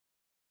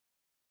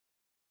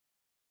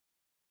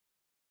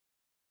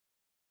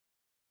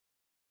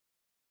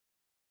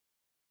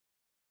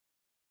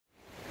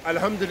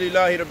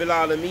Alhamdulillahi Rabbil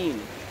Alameen.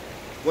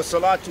 Wa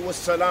salatu wa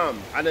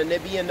salam ala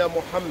nabiyyina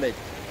Muhammad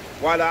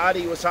wa ala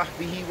alihi wa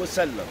sahbihi wa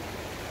sallam.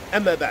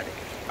 Amma ba'd.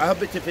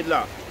 Ahabbati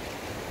fillah.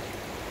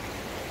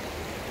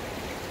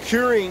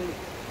 Curing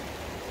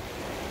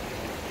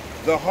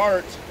the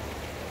heart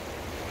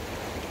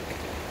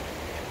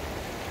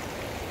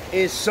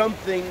is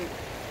something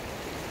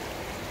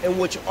in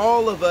which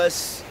all of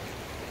us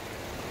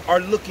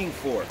are looking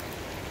for,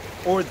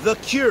 or the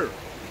cure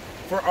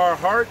for our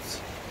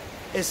hearts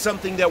is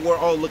something that we're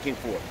all looking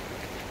for.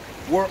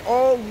 We're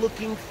all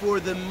looking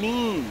for the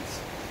means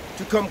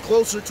to come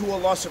closer to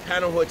Allah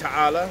subhanahu wa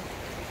ta'ala,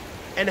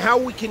 and how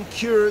we can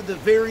cure the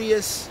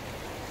various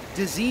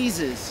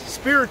diseases,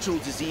 spiritual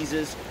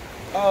diseases,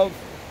 of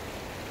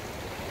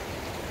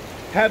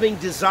having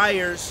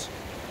desires,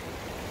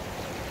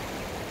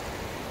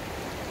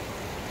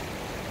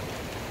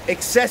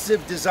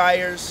 excessive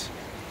desires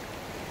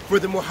for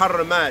the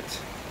muharramat,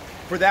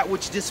 for that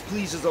which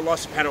displeases Allah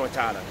subhanahu wa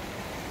ta'ala.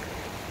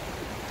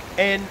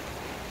 And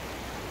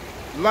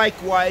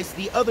likewise,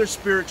 the other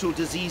spiritual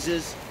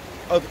diseases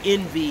of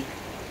envy,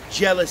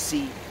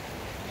 jealousy,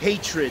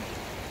 hatred,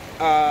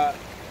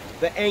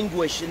 the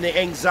anguish and the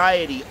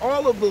anxiety,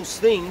 all of those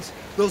things,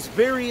 those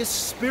various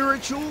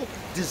spiritual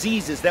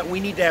diseases that we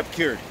need to have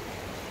cured.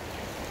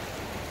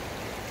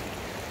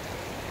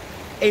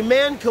 A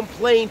man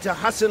complained to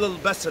Hasan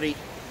al-Basri,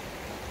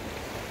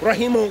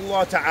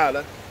 rahimahullah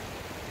ta'ala,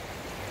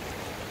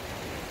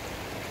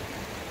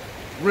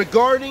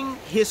 regarding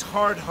his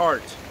hard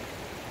heart.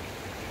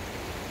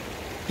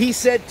 He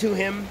said to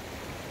him,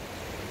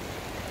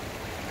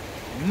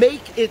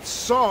 make it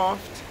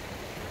soft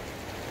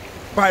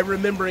by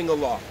remembering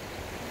Allah.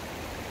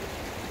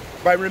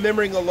 By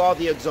remembering Allah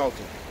the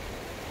Exalted.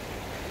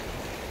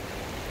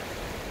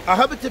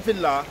 Ahabbati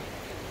fillah,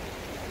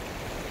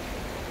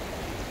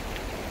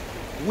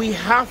 we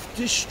have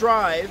to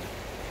strive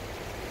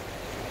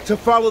to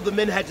follow the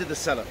minhaj of the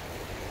Salaf,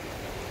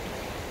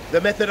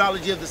 the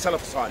methodology of the Salaf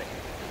Salih.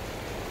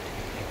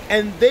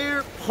 And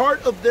they're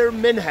part of their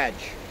minhaj.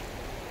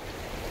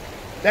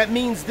 That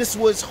means this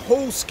was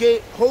whole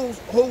scale.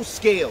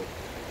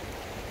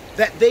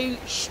 That they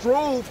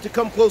strove to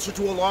come closer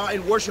to Allah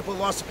and worship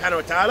Allah subhanahu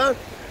wa ta'ala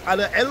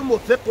ala ilm wa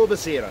fiqh wa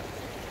basira.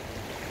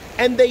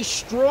 And they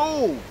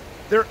strove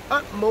their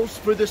utmost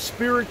for the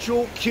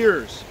spiritual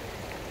cures,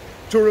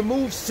 to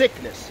remove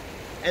sickness.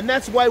 And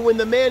that's why when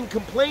the man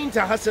complained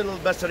to Hasan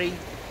al-Basri,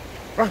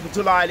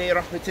 rahmatullahi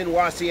alayhi rahmatin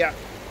wasi'ah,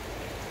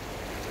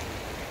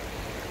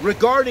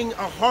 regarding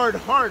a hard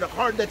heart, a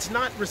heart that's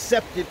not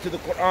receptive to the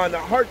Quran, a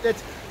heart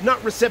that's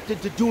not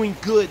receptive to doing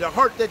good, a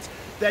heart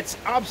that's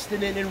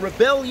obstinate and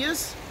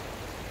rebellious,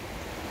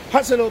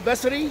 Hasan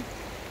al-Basri,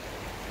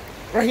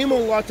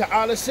 rahimahullah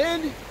ta'ala,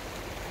 said,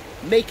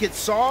 make it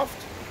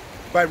soft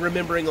by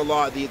remembering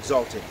Allah the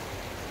Exalted.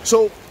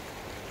 So,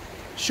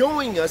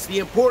 showing us the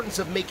importance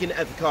of making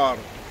adhkar,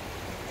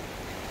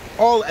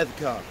 all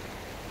adhkar,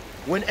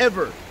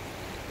 whenever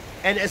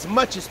and as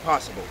much as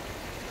possible.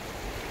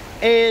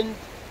 And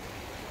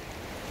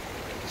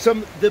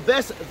the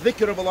best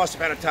dhikr of Allah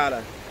subhanahu wa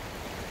ta'ala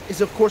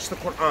is of course the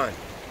Quran.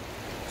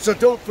 So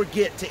don't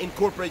forget to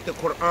incorporate the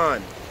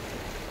Quran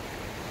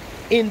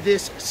in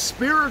this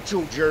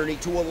spiritual journey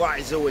to Allah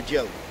Azza wa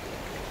Jal.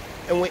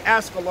 And we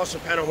ask Allah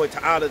subhanahu wa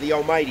ta'ala the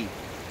Almighty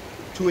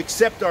to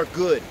accept our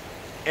good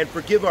and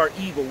forgive our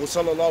evil. Wa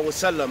sallallahu wa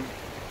sallam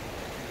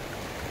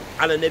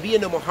ala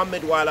nabiyyina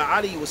Muhammad wa ala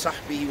alihi wa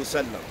sahbihi wa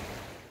sallam.